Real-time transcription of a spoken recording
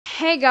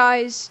Hey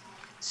guys,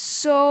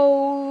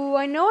 so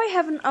I know I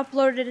haven't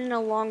uploaded in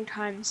a long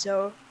time,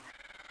 so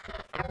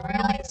I'm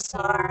really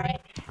sorry.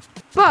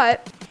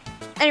 but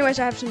anyways,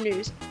 I have some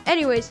news.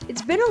 Anyways,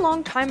 it's been a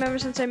long time ever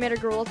since I made a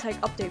Gorilla Tag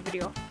update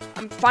video.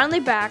 I'm finally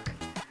back.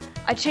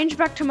 I changed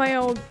back to my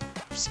old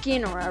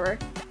skin or whatever,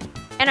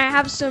 and I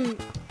have some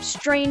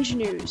strange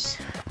news.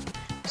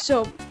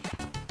 So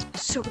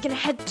we're gonna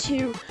head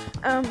to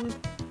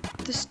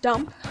the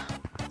stump.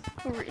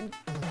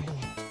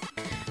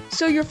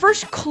 So your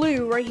first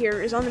clue right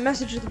here is on the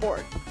message of the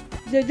board.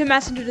 The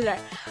message of the day.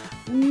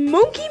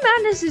 Monkey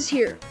Madness is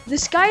here. The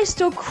sky is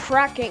still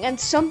cracking and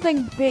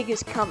something big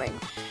is coming.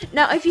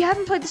 Now, if you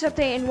haven't played this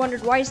update and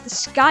wondered why is the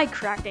sky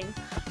cracking,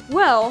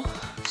 well,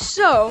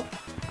 so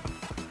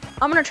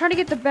I'm gonna try to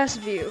get the best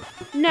view.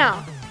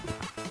 Now,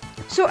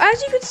 so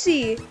as you can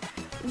see,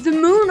 the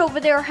moon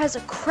over there has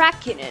a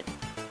crack in it.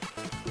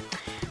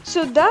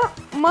 So that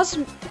must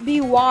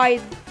be why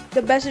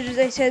the message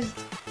says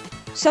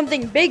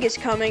something big is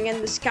coming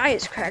and the sky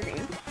is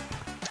cracking.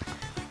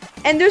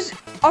 And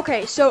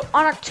okay, so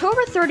on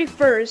October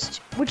 31st,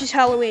 which is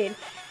Halloween,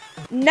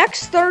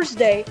 next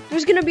Thursday,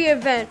 there's gonna be an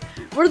event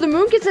where the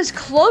moon gets as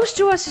close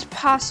to us as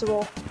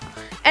possible,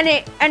 and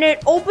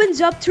it opens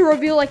up to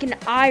reveal like an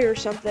eye or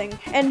something,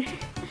 and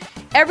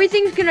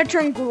everything's gonna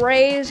turn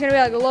gray. It's gonna be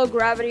like a low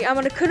gravity. I'm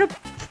gonna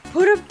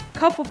put a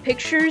couple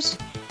pictures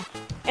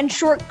and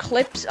short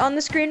clips on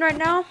the screen right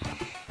now.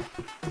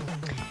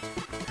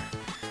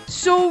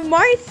 So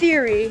my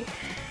theory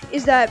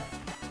is that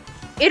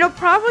it'll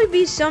probably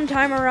be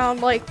sometime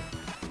around like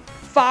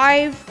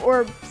 5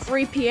 or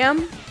 3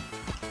 p.m.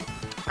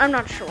 I'm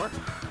not sure.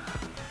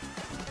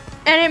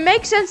 And it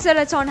makes sense that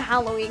it's on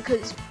Halloween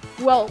because,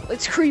 well,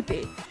 it's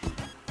creepy.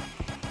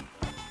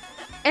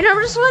 And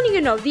I'm just letting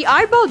you know, the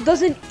eyeball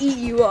doesn't eat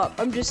you up.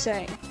 I'm just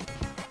saying.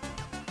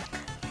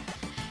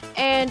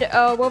 And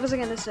what was I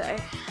gonna say?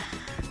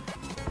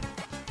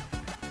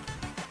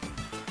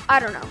 I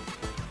don't know.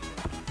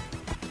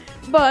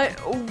 But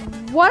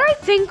what I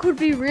think would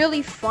be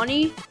really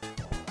funny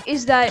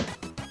is that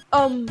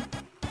the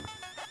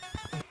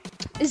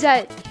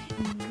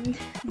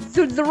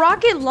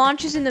rocket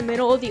launches in the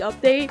middle of the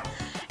update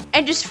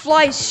and just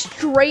flies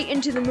straight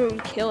into the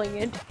moon, killing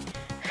it.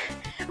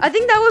 I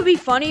think that would be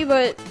funny,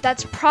 but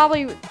that's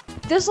probably I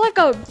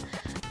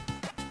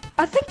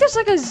think there's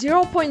like a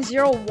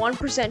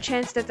 0.01%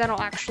 chance that that'll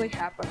actually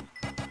happen.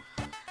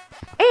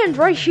 And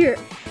right here,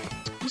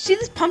 you see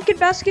this pumpkin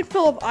basket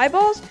full of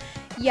eyeballs?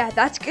 Yeah,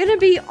 that's gonna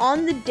be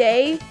on the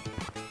day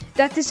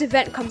that this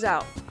event comes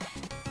out.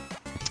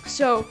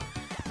 So,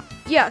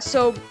 yeah,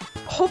 so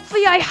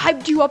hopefully I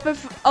hyped you up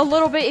a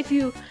little bit if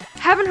you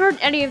haven't heard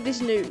any of this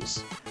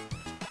news.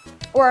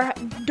 Or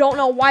don't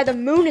know why the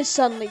moon is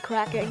suddenly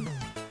cracking.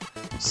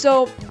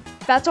 So,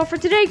 that's all for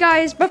today,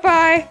 guys.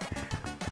 Bye-bye.